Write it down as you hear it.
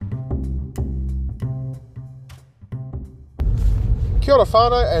Kia ora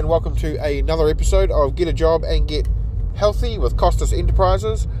whānau, and welcome to another episode of Get a Job and Get Healthy with Costas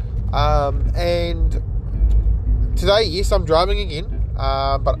Enterprises. And today, yes, I'm driving again,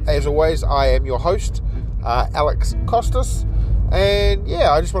 but as always, I am your host, Alex Costas. And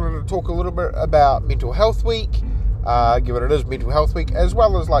yeah, I just wanted to talk a little bit about Mental Health Week, given it is Mental Health Week, as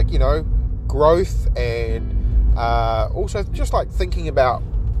well as growth and also just thinking about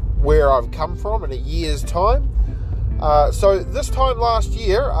where I've come from in a year's time. So this time last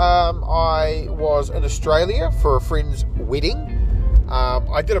year, I was in Australia for a friend's wedding.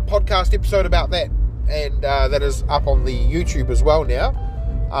 I did a podcast episode about that, and that is up on the YouTube as well now.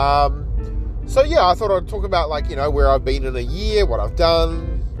 So yeah, I thought I'd talk about where I've been in a year, what I've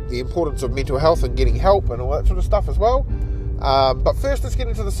done, the importance of mental health and getting help and all that sort of stuff as well. But first, let's get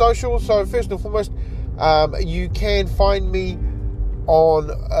into the socials. So first and foremost, you can find me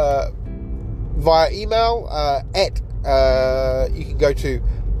on via email you can go to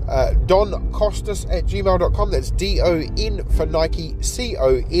doncostas@gmail.com. That's DON for Nike,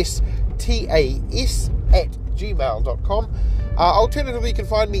 COSTAS @gmail.com. Alternatively, you can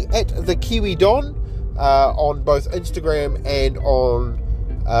find me at the Kiwi Don on both Instagram and on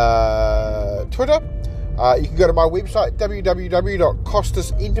Twitter. You can go to my website,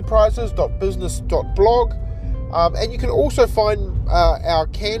 www.costasenterprises.business.blog, and you can also find our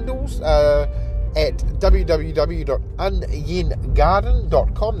candles at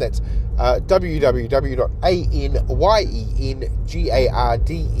www.anyengarden.com. That's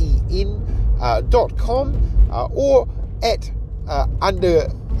www.anyengarden.com, or at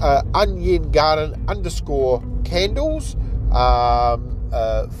 @anyengarden_candles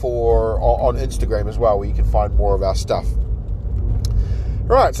on Instagram as well, where you can find more of our stuff.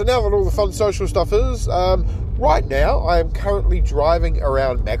 Right, so now that all the fun social stuff is, right now I am currently driving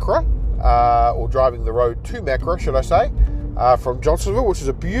around Macra, or driving the road to Macra, should I say, from Johnsonville, which is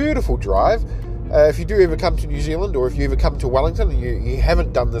a beautiful drive. If you do ever come to New Zealand, or if you ever come to Wellington and you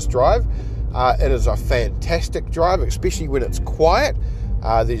haven't done this drive, it is a fantastic drive, especially when it's quiet.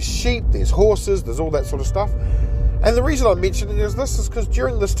 There's sheep, there's horses, there's all that sort of stuff. And the reason I'm mentioning this is because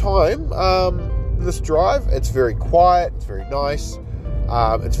during this time, this drive, it's very quiet, it's very nice,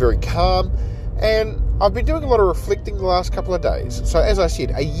 it's very calm, and I've been doing a lot of reflecting the last couple of days. So as I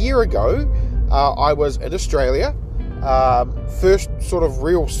said, a year ago, I was in Australia, first sort of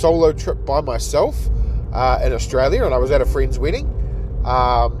real solo trip by myself in Australia, and I was at a friend's wedding.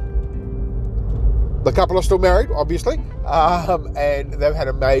 The couple are still married, obviously, and they've had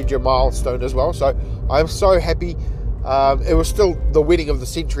a major milestone as well, so I'm so happy. It was still the wedding of the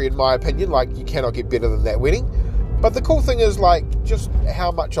century, in my opinion. You cannot get better than that wedding. But the cool thing is, just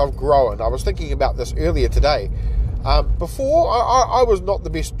how much I've grown. I was thinking about this earlier today. Before, I was not the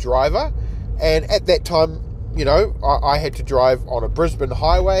best driver, and at that time, I had to drive on a Brisbane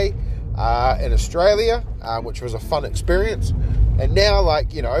highway in Australia, which was a fun experience. And now, I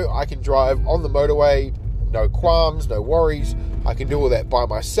can drive on the motorway, no qualms, no worries. I can do all that by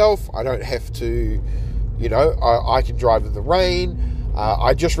myself. I don't have to, I can drive in the rain.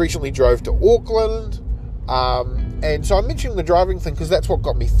 I just recently drove to Auckland. And so I'm mentioning the driving thing because that's what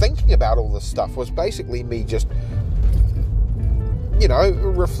got me thinking about all this stuff, was basically me just,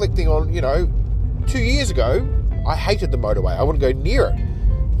 reflecting on, 2 years ago, I hated the motorway. I wouldn't go near it.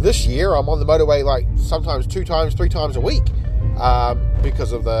 This year, I'm on the motorway sometimes 2 times, 3 times a week,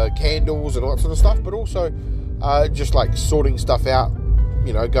 because of the candles and all that sort of stuff, but also just sorting stuff out,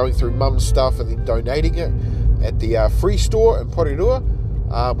 going through mum's stuff and then donating it at the free store in Porirua,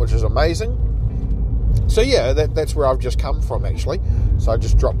 which is amazing. So yeah, that's where I've just come from, actually. So I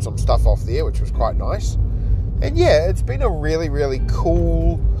just dropped some stuff off there, which was quite nice. And yeah, it's been a really, really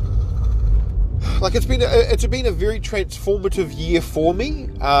cool... it's been a very transformative year for me.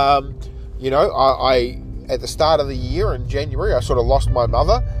 I at the start of the year in January, I sort of lost my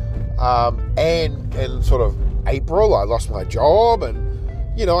mother. And in sort of April, I lost my job. And,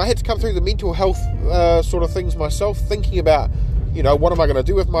 I had to come through the mental health sort of things myself, thinking about, what am I going to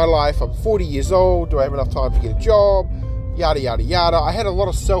do with my life? I'm 40 years old. Do I have enough time to get a job? Yada, yada, yada. I had a lot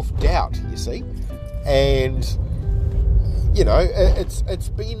of self-doubt, you see. And, it's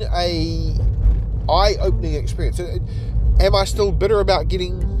been a eye-opening experience. Am I still bitter about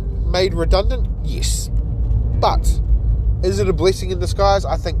getting made redundant? Yes. But is it a blessing in disguise?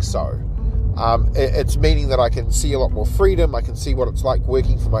 I think so. It's meaning that I can see a lot more freedom. I can see what it's like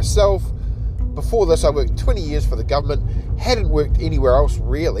working for myself. Before this, I worked 20 years for the government, hadn't worked anywhere else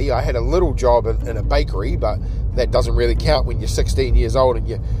really. I had a little job in a bakery, but that doesn't really count when you're 16 years old and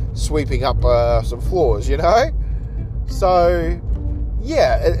you're sweeping up some floors, So,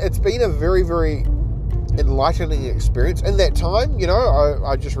 yeah, it's been a very, very enlightening experience. In that time,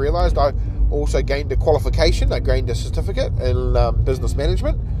 I just realised I also gained a qualification. I gained a certificate in business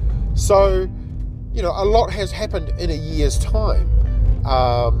management. So, a lot has happened in a year's time.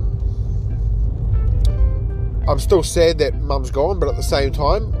 I'm still sad that Mum's gone, but at the same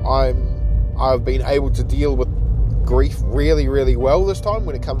time, I've been able to deal with grief really, really well this time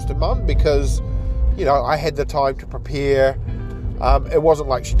when it comes to Mum, because, I had the time to prepare. It wasn't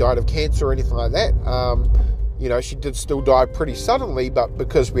like she died of cancer or anything like that. She did still die pretty suddenly, but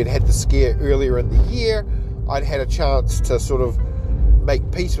because we'd had the scare earlier in the year, I'd had a chance to sort of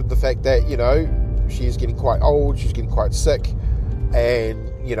make peace with the fact that, she's getting quite old, she's getting quite sick, and,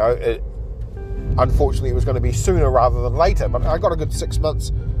 unfortunately it was going to be sooner rather than later. But I got a good 6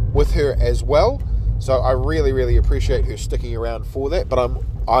 months with her as well, so I really, really appreciate her sticking around for that. But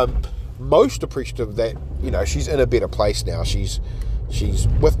I'm most appreciative that, she's in a better place now. She's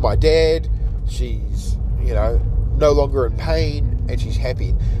with my dad, she's, no longer in pain, and she's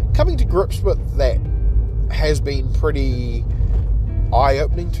happy. Coming to grips with that has been pretty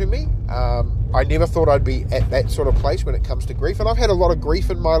eye-opening to me. I never thought I'd be at that sort of place when it comes to grief, and I've had a lot of grief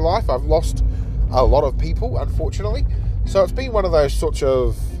in my life. I've lost a lot of people, unfortunately, so it's been one of those sorts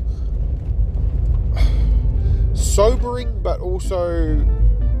of sobering but also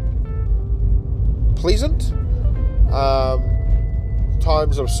pleasant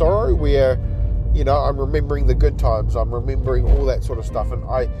times of sorrow where, I'm remembering the good times, I'm remembering all that sort of stuff, and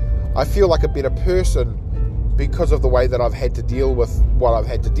I feel like a better person because of the way that I've had to deal with what I've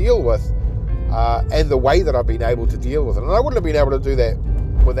had to deal with, and the way that I've been able to deal with it. And I wouldn't have been able to do that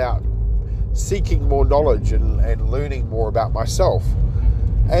without seeking more knowledge and learning more about myself.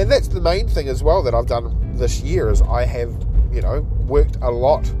 And that's the main thing as well that I've done this year, is I have, worked a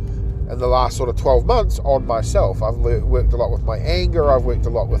lot in the last sort of 12 months on myself. I've worked a lot with my anger, I've worked a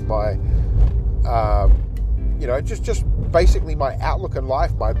lot with my, just basically my outlook in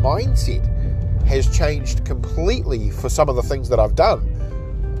life, my mindset has changed completely for some of the things that I've done.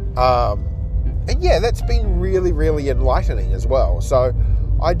 And yeah, that's been really, really enlightening as well. So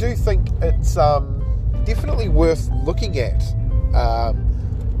I do think it's definitely worth looking at.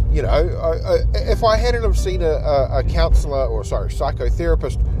 If I hadn't have seen a counsellor or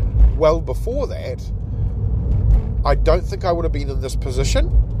psychotherapist well before that, I don't think I would have been in this position.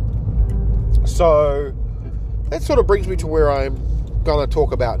 So that sort of brings me to where I'm going to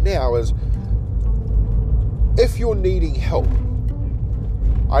talk about now is, if you're needing help,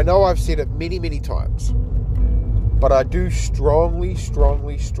 I know I've said it many, many times, but I do strongly,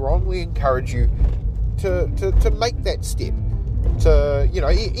 strongly, strongly encourage you to make that step. To,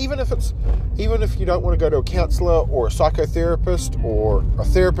 even if you don't want to go to a counsellor or a psychotherapist or a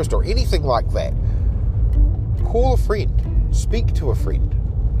therapist or anything like that, call a friend, speak to a friend,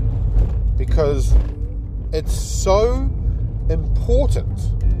 because it's so important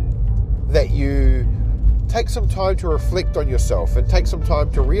that you take some time to reflect on yourself and take some time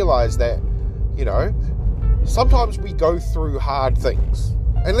to realize that, sometimes we go through hard things.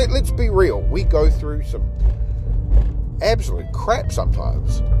 And let's be real, we go through some absolute crap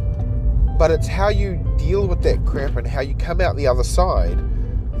sometimes. But it's how you deal with that crap and how you come out the other side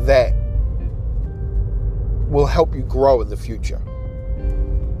that will help you grow in the future.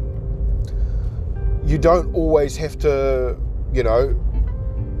 You don't always have to,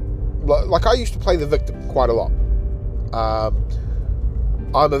 like I used to play the victim quite a lot.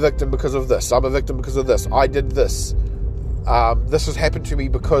 I'm a victim because of this. I'm a victim because of this. I did this. This has happened to me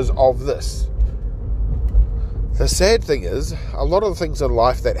because of this. The sad thing is, a lot of the things in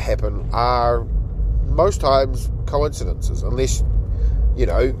life that happen are most times coincidences, unless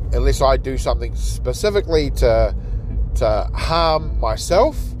I do something specifically to harm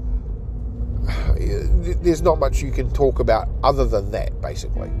myself. There's not much you can talk about other than that,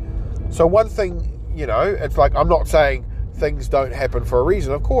 basically. So one thing, it's like, I'm not saying things don't happen for a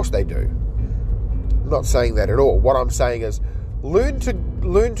reason. Of course they do. I'm not saying that at all. What I'm saying is, learn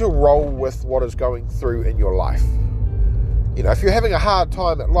to roll with what is going through in your life. If you're having a hard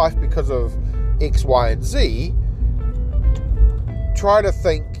time at life because of X, Y, and Z, try to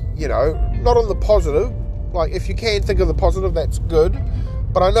think, not on the positive. Like, if you can think of the positive, that's good.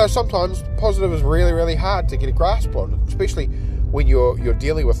 But I know sometimes positive is really, really hard to get a grasp on, especially when you're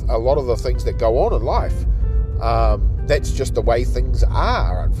dealing with a lot of the things that go on in life. That's just the way things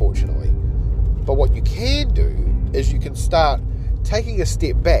are, unfortunately. But what you can do is you can start taking a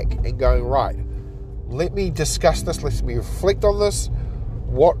step back and going, right, let me discuss this, let me reflect on this.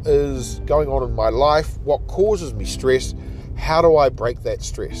 What is going on in my life? What causes me stress? How do I break that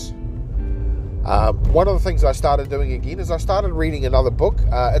stress? One of the things I started doing again is I started reading another book.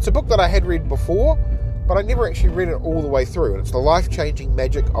 It's a book that I had read before, but I never actually read it all the way through, and it's The Life-Changing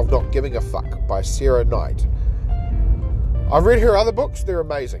Magic of Not Giving a Fuck by Sarah Knight. I've read her other books, they're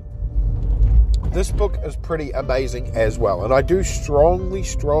amazing. This book is pretty amazing as well, and I do strongly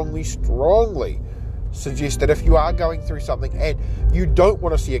suggest that if you are going through something and you don't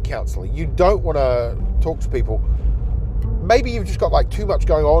want to see a counsellor, you don't want to talk to people, maybe you've just got like too much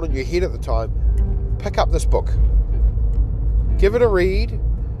going on in your head at the time, pick up this book. Give it a read.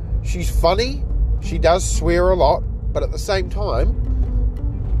 She's funny. She does swear a lot, but at the same time,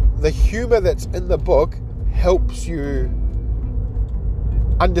 the humour that's in the book helps you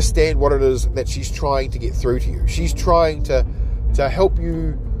understand what it is that she's trying to get through to you. She's trying to help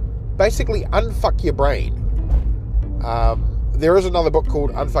you basically unfuck your brain. There is another book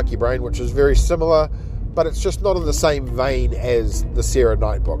called Unfuck Your Brain, which is very similar, but it's just not in the same vein as the Sarah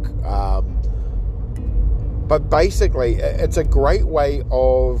Knight book. But basically, it's a great way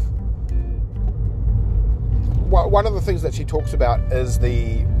of... One of the things that she talks about is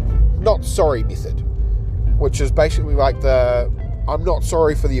the not sorry method, which is basically like I'm not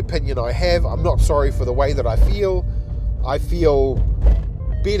sorry for the opinion I have. I'm not sorry for the way that I feel. I feel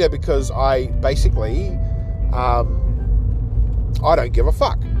better because I basically, I don't give a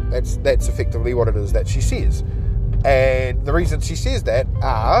fuck. That's effectively what it is that she says. And the reason she says that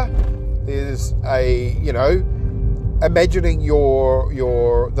is imagining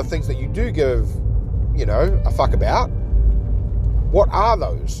the things that you do give, a fuck about. What are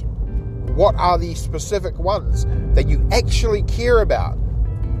those? What are the specific ones that you actually care about?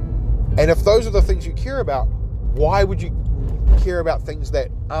 And if those are the things you care about, why would you care about things that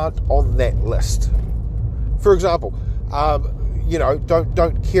aren't on that list? For example,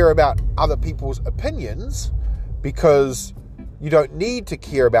 don't care about other people's opinions because you don't need to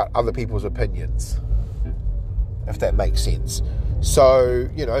care about other people's opinions, if that makes sense. So,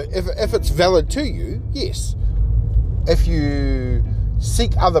 if it's valid to you, yes. If you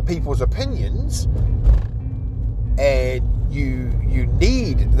seek other people's opinions and you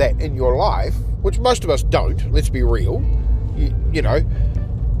need that in your life, which most of us don't, let's be real,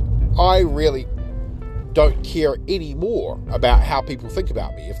 I really don't care anymore about how people think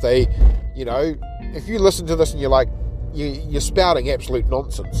about me. If they, if you listen to this and you're like, you're spouting absolute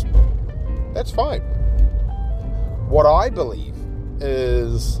nonsense, that's fine. What I believe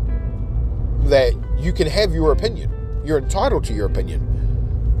is that you can have your opinion. You're entitled to your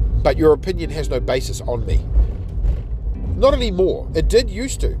opinion, but your opinion has no basis on me. Not anymore. It did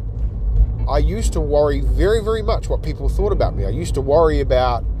used to. I used to worry very, very much what people thought about me. I used to worry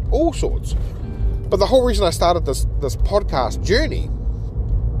about all sorts. But the whole reason I started this podcast journey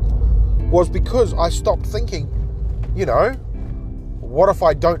was because I stopped thinking, what if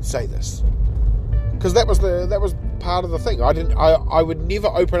I don't say this? Because that was part of the thing. I would never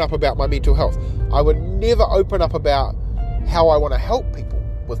open up about my mental health. I would never open up about how I want to help people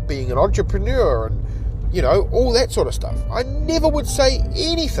with being an entrepreneur and, all that sort of stuff. I never would say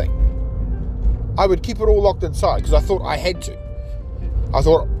anything. I would keep it all locked inside because I thought I had to. I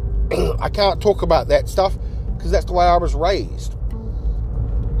thought, I can't talk about that stuff because that's the way I was raised.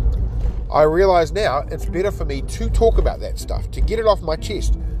 I realise now it's better for me to talk about that stuff, to get it off my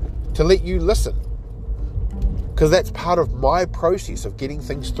chest, to let you listen. Because that's part of my process of getting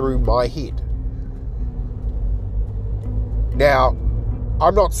things through my head. Now,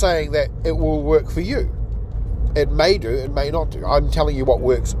 I'm not saying that it will work for you. It may do, it may not do. I'm telling you what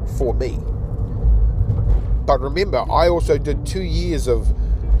works for me. But remember, I also did 2 years of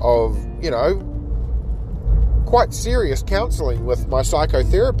quite serious counselling with my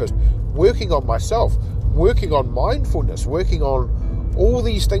psychotherapist, working on myself, working on mindfulness, working on all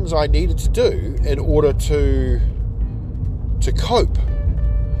these things I needed to do in order to cope.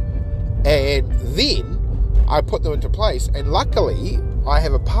 And then I put them into place, and luckily I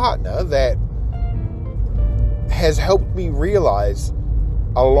have a partner that has helped me realize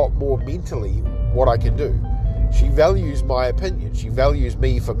a lot more mentally what I can do. She values my opinion, she values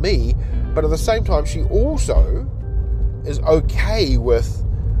me for me, but at the same time she also is okay with,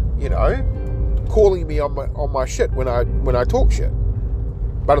 calling me on my shit when I talk shit.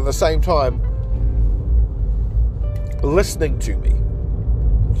 But at the same time, listening to me,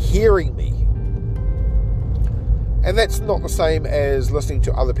 hearing me. And that's not the same as listening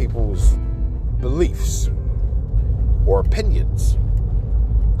to other people's beliefs or opinions.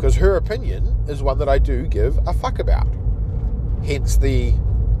 Because her opinion is one that I do give a fuck about. Hence the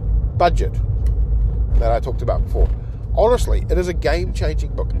budget that I talked about before. Honestly, it is a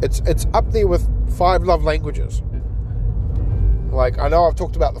game-changing book. It's up there with 5 Love Languages. Like, I know I've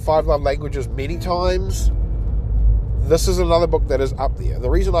talked about the 5 Love Languages many times. this is another book that is up there. The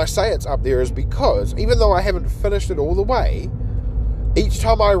reason I say it's up there is because even though I haven't finished it all the way, each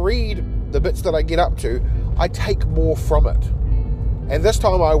time I read the bits that I get up to, I take more from it. And this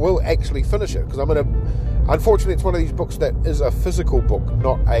time I will actually finish it, because unfortunately it's one of these books that is a physical book,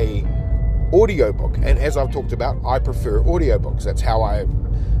 not a audio book. And as I've talked about, I prefer audiobooks. That's how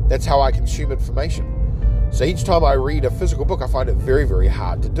I consume information. So each time I read a physical book, I find it very, very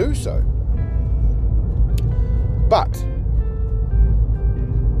hard to do so. But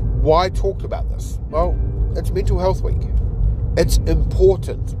why talk about this? Well, it's Mental Health Week. It's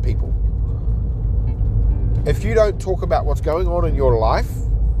important, people. If you don't talk about what's going on in your life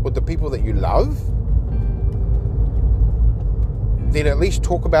with the people that you love, then at least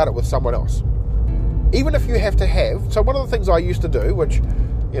talk about it with someone else. Even if you have to have... So one of the things I used to do, which,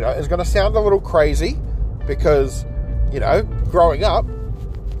 is going to sound a little crazy, because, growing up,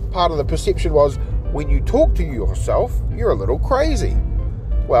 part of the perception was when you talk to yourself, you're a little crazy.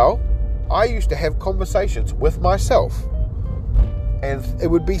 Well, I used to have conversations with myself, and it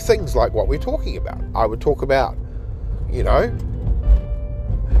would be things like what we're talking about. I would talk about, this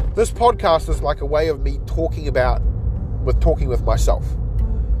podcast is like a way of me talking with myself.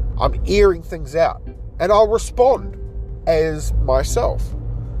 I'm airing things out, and I'll respond as myself.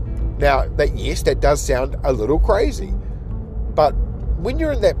 Now, that does sound a little crazy, but when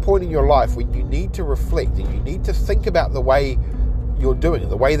you're in that point in your life when you need to reflect and you need to think about the way you're doing,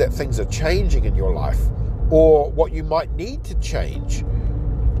 the way that things are changing in your life, or what you might need to change,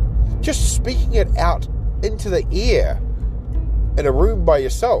 just speaking it out into the air in a room by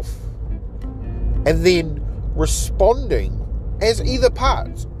yourself, and then responding as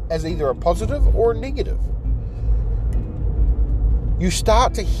either a positive or a negative, you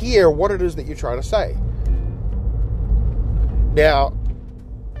start to hear what it is that you're trying to say. Now,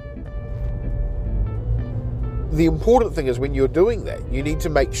 the important thing is when you're doing that, you need to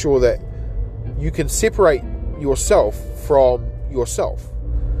make sure that you can separate yourself from yourself.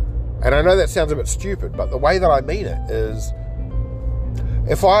 And I know that sounds a bit stupid, but the way that I mean it is,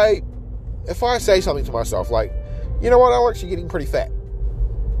 if I say something to myself like, you know what, Alex, you're getting pretty fat.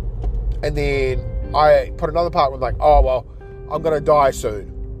 And then I put another part with like, oh, well, I'm going to die soon.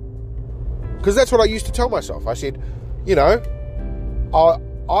 Because that's what I used to tell myself. I said, I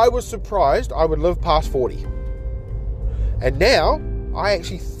was surprised I would live past 40. And now I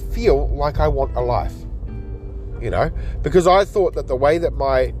actually feel like I want a life. Because I thought that the way that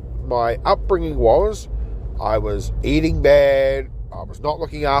my upbringing was, I was eating bad, I was not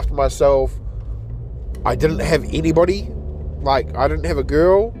looking after myself, I didn't have anybody, like I didn't have a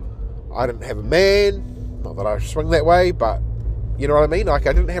girl, I didn't have a man, not that I swing that way, but you know what I mean, like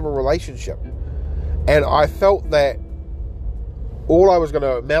I didn't have a relationship, and I felt that all I was going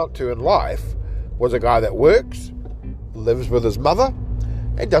to amount to in life was a guy that works, lives with his mother,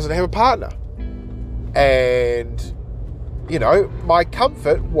 and doesn't have a partner. And my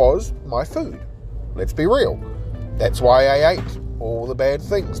comfort was my food. Let's be real. That's why I ate all the bad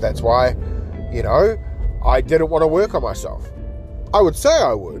things. That's why, I didn't want to work on myself. I would say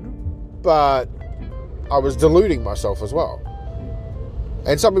I would, but I was deluding myself as well.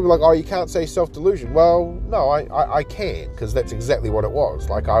 And some people are like, oh, you can't say self-delusion. Well, no, I can, because that's exactly what it was.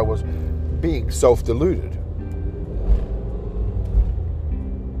 Like, I was being self-deluded.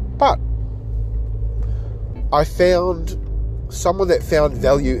 But I found someone that found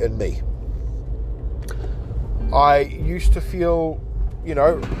value in me. I used to feel,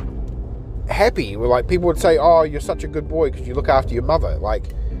 happy. Like, people would say, oh, you're such a good boy because you look after your mother.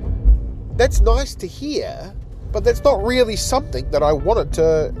 Like, that's nice to hear, but that's not really something that I wanted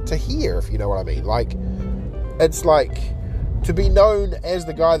to hear, if you know what I mean. Like, it's like to be known as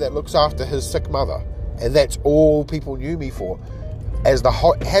the guy that looks after his sick mother, and that's all people knew me for, as the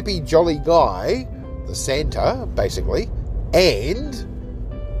happy, jolly guy, the Santa, basically, and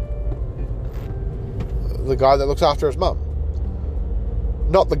the guy that looks after his mum.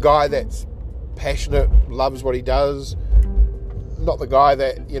 Not the guy that's passionate, loves what he does, not the guy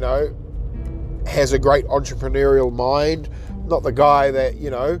that, has a great entrepreneurial mind, not the guy that,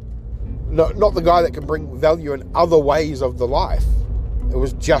 not the guy that can bring value in other ways of the life. It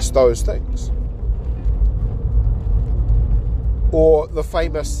was just those things. Or the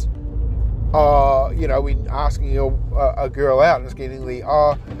famous, when asking a girl out and it's getting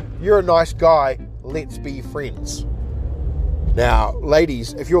the, you're a nice guy, let's be friends. Now,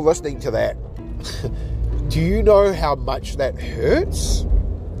 ladies, if you're listening to that, do you know how much that hurts?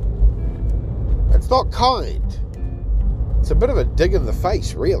 It's not kind. It's a bit of a dig in the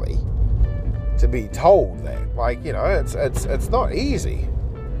face, really, to be told that. Like, it's not easy.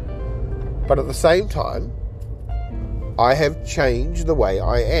 But at the same time, I have changed the way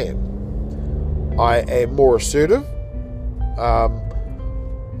I am. I am more assertive.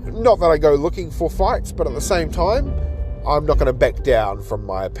 Not that I go looking for fights, but at the same time, I'm not going to back down from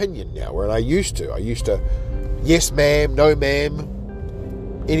my opinion now, where I used to. I used to, yes ma'am, no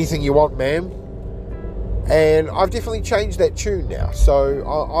ma'am, anything you want ma'am. And I've definitely changed that tune now. So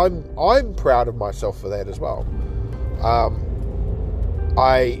I'm proud of myself for that as well.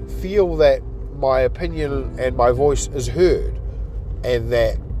 I feel that my opinion and my voice is heard, and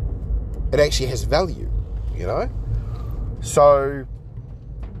that it actually has value, you know? So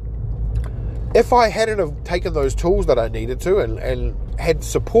if I hadn't have taken those tools that I needed to and had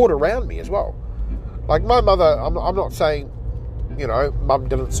support around me as well, like my mother, I'm not saying, you know, mum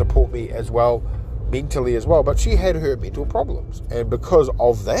didn't support me as well, mentally as well, but she had her mental problems, and because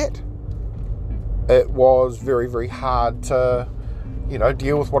of that, it was very, very hard to, you know,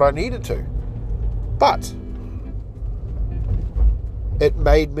 deal with what I needed to. But it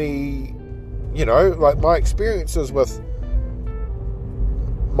made me, you know, like my experiences with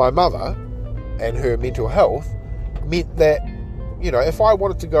my mother and her mental health meant that, you know, if I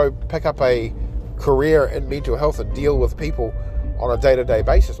wanted to go pick up a career in mental health and deal with people on a day-to-day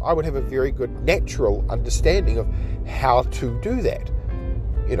basis, I would have a very good natural understanding of how to do that.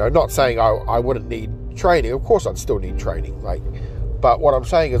 You know, not saying I wouldn't need training. Of course I'd still need training. But what I'm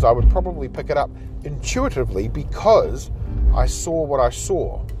saying is I would probably pick it up intuitively because I saw what I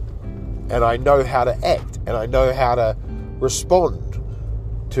saw. And I know how to act. And I know how to respond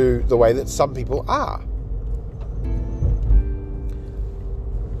to the way that some people are.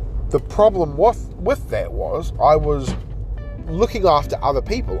 The problem with that was I was looking after other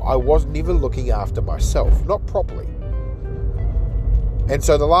people. I was never looking after myself, not properly. And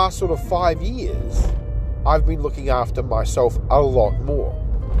so the last sort of 5 years, I've been looking after myself a lot more.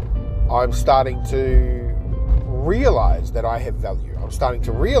 I'm starting to realize that I have value. I'm starting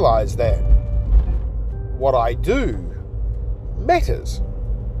to realize that what I do matters.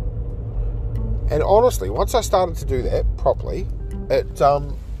 And honestly, once I started to do that properly, it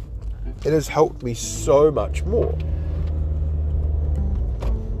has helped me so much more.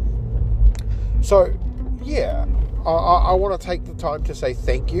 So, yeah, I want to take the time to say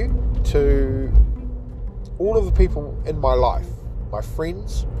thank you to all of the people in my life, my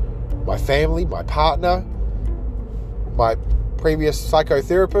friends, my family, my partner, my previous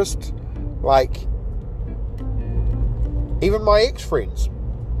psychotherapist, like even my ex-friends.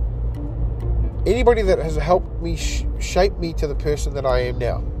 Anybody that has helped me shape me to the person that I am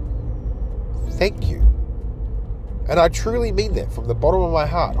now. Thank you. And I truly mean that from the bottom of my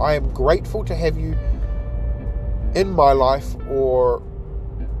heart. I am grateful to have you in my life or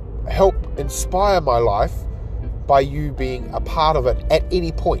help inspire my life by you being a part of it at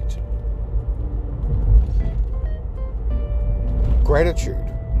any point. Gratitude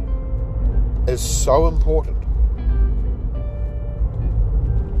is so important.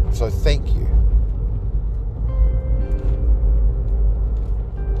 So thank you.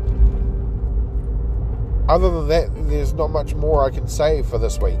 Other than that, there's not much more I can say for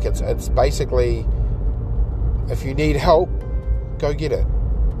this week. It's basically, if you need help, go get it.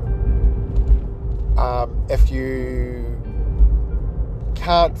 If you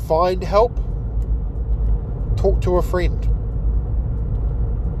can't find help, talk to a friend.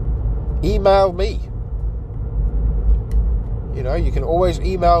 Email me. You know, you can always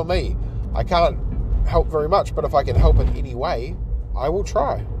email me. I can't help very much, but if I can help in any way, I will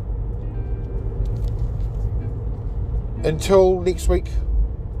try. Until next week,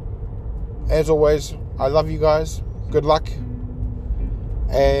 as always, I love you guys. Good luck.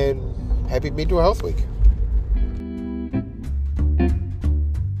 And happy Mental Health Week.